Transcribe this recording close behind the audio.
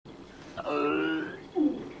Who's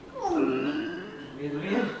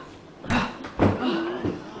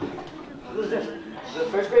this? The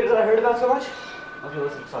first grader that I heard about so much? Okay,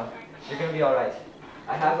 listen, son. You're gonna be alright.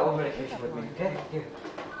 I have all medication with me, okay? Here,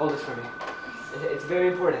 hold this for me. It's very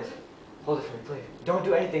important. Hold it for me, please. Don't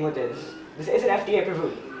do anything with it. This isn't FDA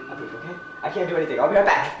approved, okay? I can't do anything. I'll be right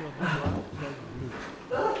back.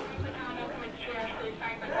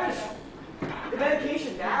 The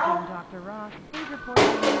medication now? Dr. Ross, please report an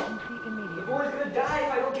emergency immediately. The boy's gonna die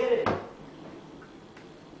if I don't get it.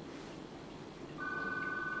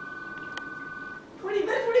 20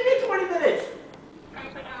 minutes? What do you mean 20 minutes?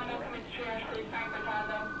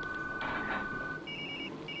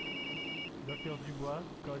 Docteur Dubois,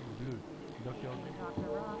 code bleu. Docteur Dubois. Dr.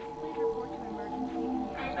 Ross, please report to emergency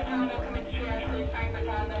immediately.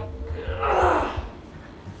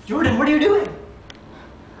 Jordan, what are you doing?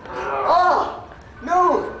 Oh,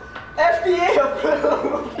 no! FDA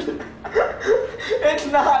approved! It's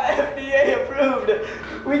not FDA approved!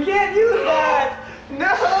 We can't use that!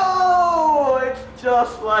 No! It's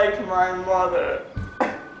just like my mother.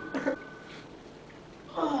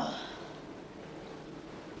 Oh,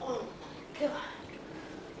 God.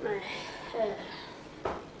 My head.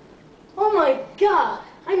 Oh my God!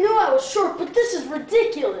 I knew I was short, but this is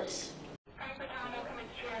ridiculous!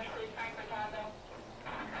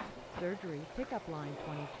 Surgery, pickup line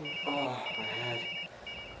 22. Oh, my head.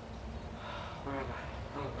 Where am I?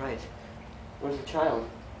 Oh, right. Where's the child?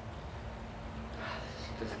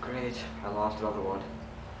 This is great. I lost another one.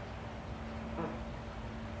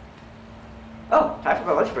 Oh, time for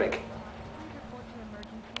my lunch break. Please report to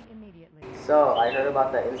emergency immediately. So, I heard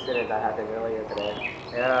about the incident that happened earlier today.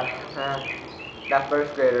 Yeah, that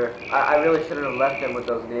first grader. I really shouldn't have left him with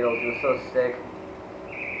those needles. He was so sick.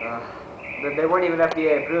 They weren't even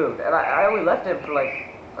FDA approved. And I only left him for like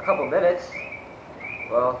a couple minutes.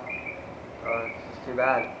 Well, it's just too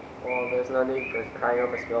bad. Well, there's no need for crying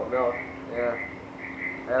over spilled milk. Yeah.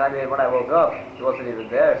 And I mean, when I woke up, he wasn't even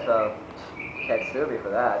there, so you can't sue me for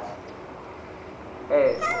that.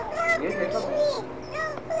 Hey, can you say something?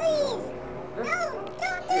 No, please. No,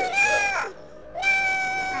 don't do that.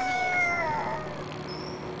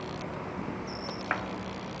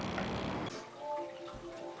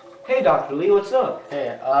 Hey, Dr. Lee, what's up?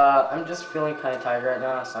 Hey, I'm just feeling kind of tired right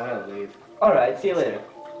now, so I'm gonna leave. Alright, see you later.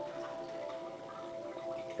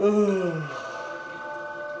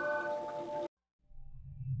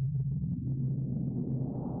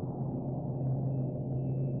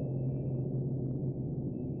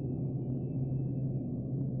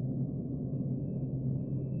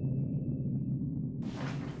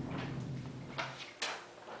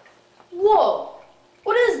 Whoa!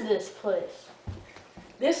 What is this place?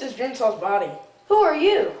 This is Jinsaw's body. Who are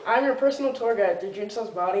you? I'm your personal tour guide through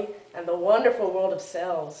Jinsaw's body and the wonderful world of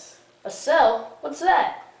cells. A cell? What's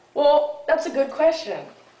that? Well, that's a good question.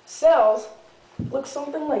 Cells look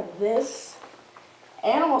something like this.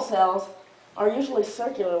 Animal cells are usually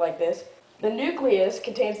circular like this. The nucleus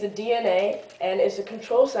contains the DNA and is the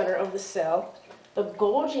control center of the cell. The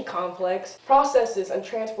Golgi complex processes and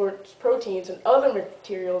transports proteins and other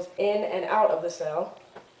materials in and out of the cell.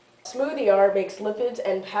 Smooth ER makes lipids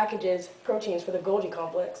and packages proteins for the Golgi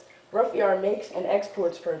complex. Rough ER makes and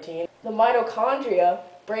exports protein. The mitochondria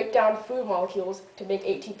break down food molecules to make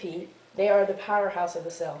ATP. They are the powerhouse of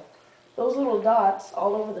the cell. Those little dots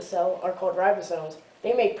all over the cell are called ribosomes.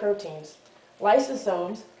 They make proteins.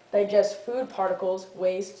 Lysosomes digest food particles,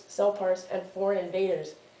 waste, cell parts, and foreign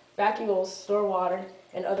invaders. Vacuoles store water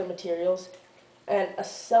and other materials. And a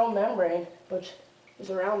cell membrane, which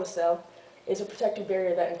is around the cell, is a protective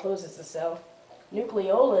barrier that encloses the cell.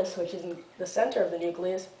 Nucleolus, which is in the center of the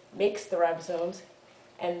nucleus, makes the ribosomes,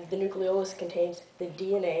 and the nucleolus contains the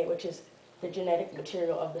DNA, which is the genetic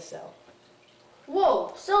material of the cell.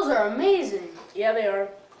 Whoa, cells are amazing. Yeah, they are.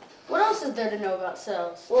 What else is there to know about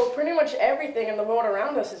cells? Well, pretty much everything in the world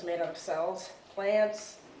around us is made out of cells.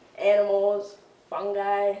 Plants, animals,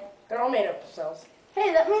 fungi, they're all made up of cells.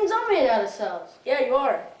 Hey, that means I'm made out of cells. Yeah, you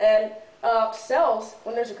are. And cells,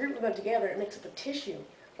 when there's a group of them together, it makes up a tissue.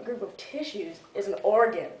 A group of tissues is an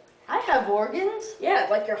organ. I have organs? Yeah,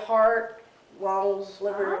 like your heart, lungs,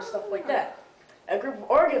 liver, and stuff like that. A group of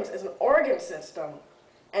organs is an organ system.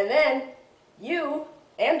 And then you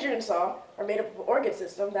and Jigsaw are made up of an organ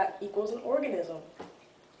system that equals an organism.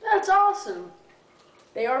 That's awesome.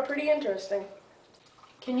 They are pretty interesting.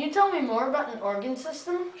 Can you tell me more about an organ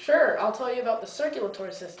system? Sure, I'll tell you about the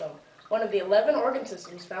circulatory system, one of the 11 organ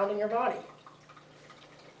systems found in your body.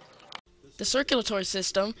 The circulatory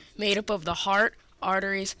system, made up of the heart,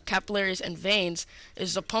 arteries, capillaries, and veins,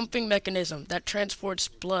 is the pumping mechanism that transports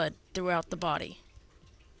blood throughout the body.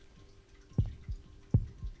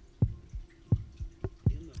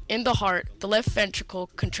 In the heart, the left ventricle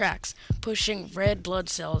contracts, pushing red blood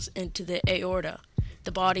cells into the aorta,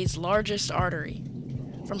 the body's largest artery.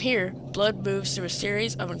 From here, blood moves through a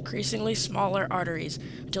series of increasingly smaller arteries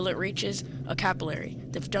until it reaches a capillary,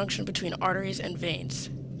 the junction between arteries and veins.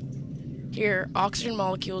 Here, oxygen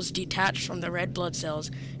molecules detach from the red blood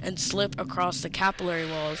cells and slip across the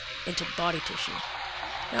capillary walls into body tissue.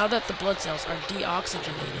 Now that the blood cells are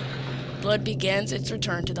deoxygenated, blood begins its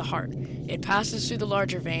return to the heart. It passes through the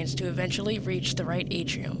larger veins to eventually reach the right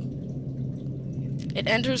atrium. It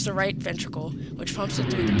enters the right ventricle, which pumps it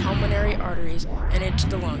through the pulmonary arteries and into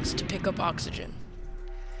the lungs to pick up oxygen.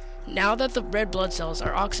 Now that the red blood cells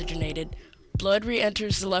are oxygenated, blood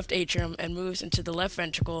re-enters the left atrium and moves into the left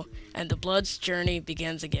ventricle, and the blood's journey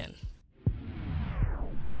begins again.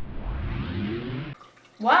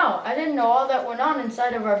 Wow, I didn't know all that went on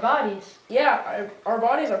inside of our bodies. Yeah, our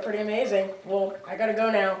bodies are pretty amazing. Well, I gotta go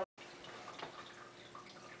now.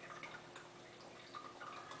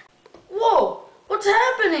 Whoa! What's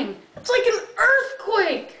happening? It's like an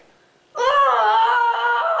earthquake!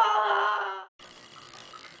 Ah!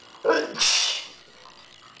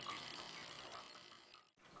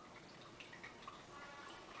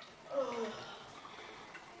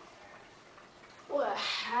 What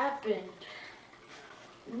happened?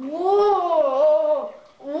 Whoa!